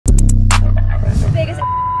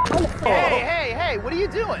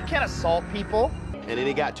doing? You can't assault people. And then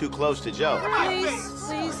he got too close to Joe. Please.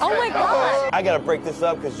 Oh my god. I gotta break this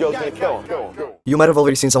up because Joe's gonna kill him. You might have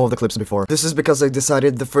already seen some of the clips before. This is because I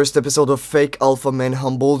decided the first episode of Fake Alpha Men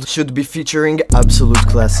Humbled should be featuring absolute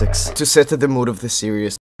classics to set the mood of the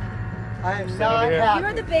series. I am not happy.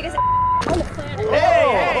 You're the biggest on the planet.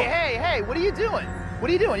 Hey, what are you doing? What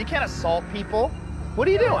are you doing? You can't assault people. What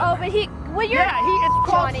are you doing? Oh, but you're... it's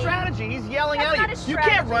called Johnny. strategy. He's yelling That's at not you. a You can't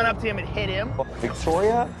strategy. run up to him and hit him.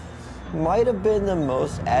 Victoria might have been the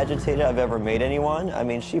most agitated I've ever made anyone. I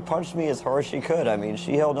mean, she punched me as hard as she could. I mean,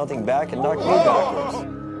 she held nothing back and knocked me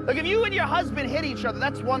backwards. Look, if you and your husband hit each other,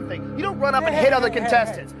 that's one thing. You don't run up and hit other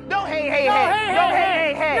contestants. No, hey.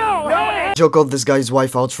 Joe called this guy's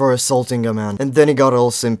wife out for assaulting a man, and then he got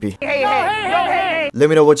all simpy. Hey. Let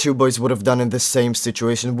me know what you boys would have done in the same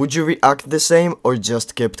situation. Would you react the same, or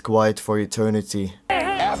just kept quiet for eternity?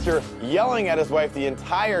 After yelling at his wife the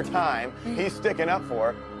entire time, he's sticking up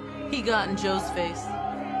for her. He got in Joe's face.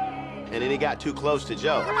 And then he got too close to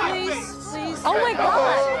Joe. Please. Oh my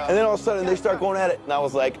god. And then all of a sudden they start going at it, and I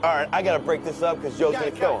was like, all right, I gotta break this up because Joe's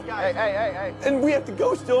gonna kill him. Hey. And we have to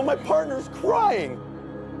go still, and my partner's crying.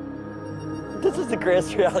 This is the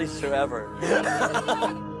greatest reality show ever.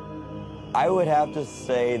 I would have to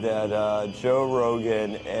say that Joe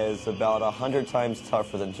Rogan is about 100 times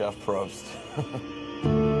tougher than Jeff Probst.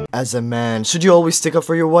 As a man, should you always stick up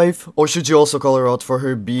for your wife, or should you also call her out for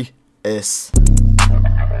her BS?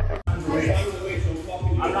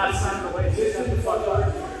 I'm not signing away. Shut the fuck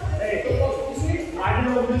up. Hey, I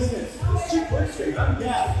know business. Just work straight.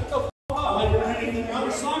 Yeah. What the fuck up? Am I doing anything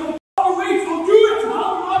wrong? Sign the fuck away. Don't do it. I'm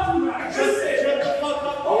not doing that. Just shut the fuck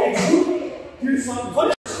up. Okay. Do something. What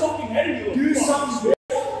the fucking head of you? Do something.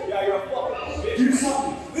 Yeah, you're a fucking bitch. Do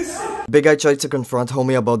something. Listen. Big Guy tried to confront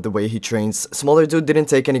homie about the way he trains. Smaller dude didn't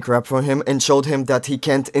take any crap from him and showed him that he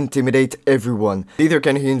can't intimidate everyone. Neither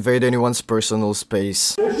can he invade anyone's personal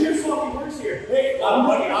space. There's two fucking words here. Hey, I'm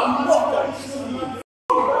not done.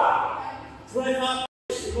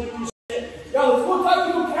 Yo, let's go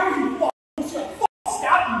talk to the camera, you fuck.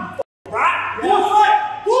 Stop you, fuck rat. Go fight.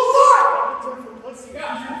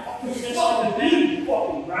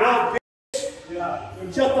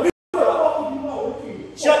 Shut the fuck up.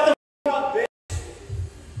 Shut the fuck up, bitch.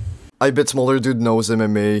 I bet Smaller Dude knows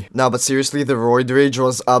MMA. Nah, but seriously, the roid rage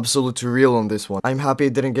was absolutely real on this one. I'm happy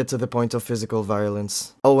it didn't get to the point of physical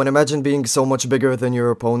violence. Oh, and imagine being so much bigger than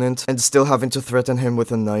your opponent and still having to threaten him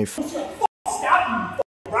with a knife. Stop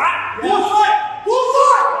you, rat. Go fight.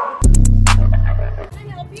 Can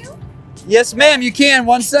I help you? Yes, ma'am, you can.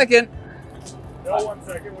 1 second. No, 1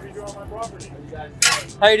 second. What are you doing on my property?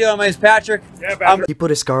 How you doing? My name's Patrick. Yeah, Patrick. He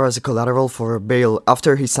put his car as a collateral for bail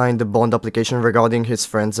after he signed the bond application regarding his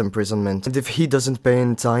friend's imprisonment. And if he doesn't pay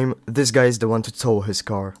in time, this guy is the one to tow his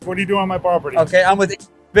car. What do you do on my property? Okay, I'm with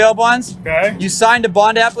bail bonds. Okay. You signed a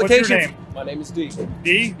bond application. What's your name? My name is D.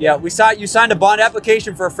 D? Yeah, you signed a bond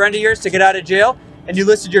application for a friend of yours to get out of jail, and you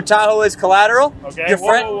listed your Tahoe as collateral. Okay. Your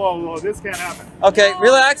friend. Whoa. This can't happen. Okay,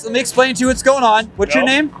 relax. Let me explain to you what's going on. What's your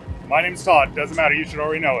name? My name's Todd. Doesn't matter. You should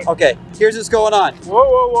already know it. Okay, here's what's going on.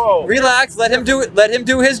 Whoa. Relax. Let him do it. Let him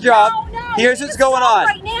do his job. No, Here's what's going on.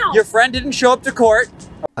 right now. Your friend didn't show up to court.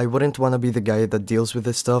 I wouldn't want to be the guy that deals with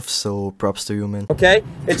this stuff, so props to you, man. Okay,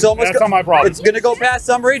 it's almost. That's not my problem. It's gonna go past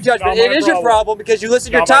summary judgment. Not my It is your problem. problem because you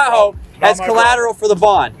listed your Not my Tahoe problem. Not as my collateral for the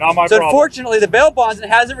bond. Not my so problem. unfortunately, the bail bondsman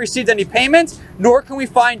hasn't received any payments, nor can we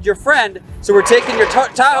find your friend. So we're taking your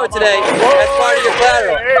Tahoe today as part of your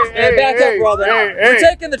collateral. Hey, back up, brother. We're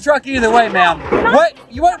taking the truck either way, ma'am.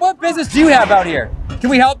 What business do you have out here? Can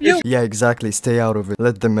we help you? Yeah, exactly. Stay out of it.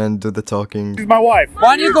 Let the men do the talking. She's my wife.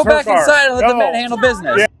 Why don't you go Her back car. inside and let the No. men handle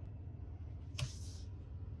business? Yeah.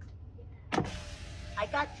 I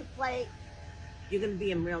got your plate. You're going to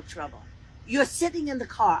be in real trouble. You're sitting in the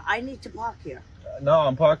car. I need to park here. No,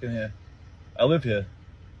 I'm parking here. I live here.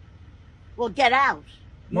 Well, get out.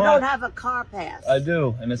 You No, don't have a car pass. I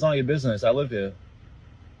do, and it's not your business. I live here.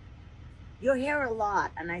 You're here a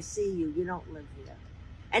lot, and I see you. You don't live here.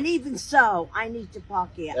 And even so, I need to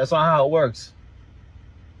park here. That's not how it works.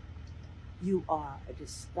 You are a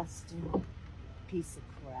disgusting piece of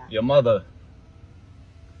crap. Your mother.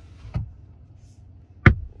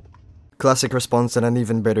 Classic response and an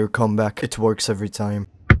even better comeback. It works every time.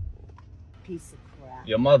 Piece of crap.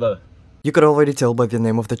 Your mother. You could already tell by the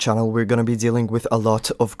name of the channel we're gonna be dealing with a lot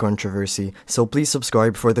of controversy, so please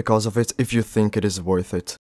subscribe for the cause of it if you think it is worth it.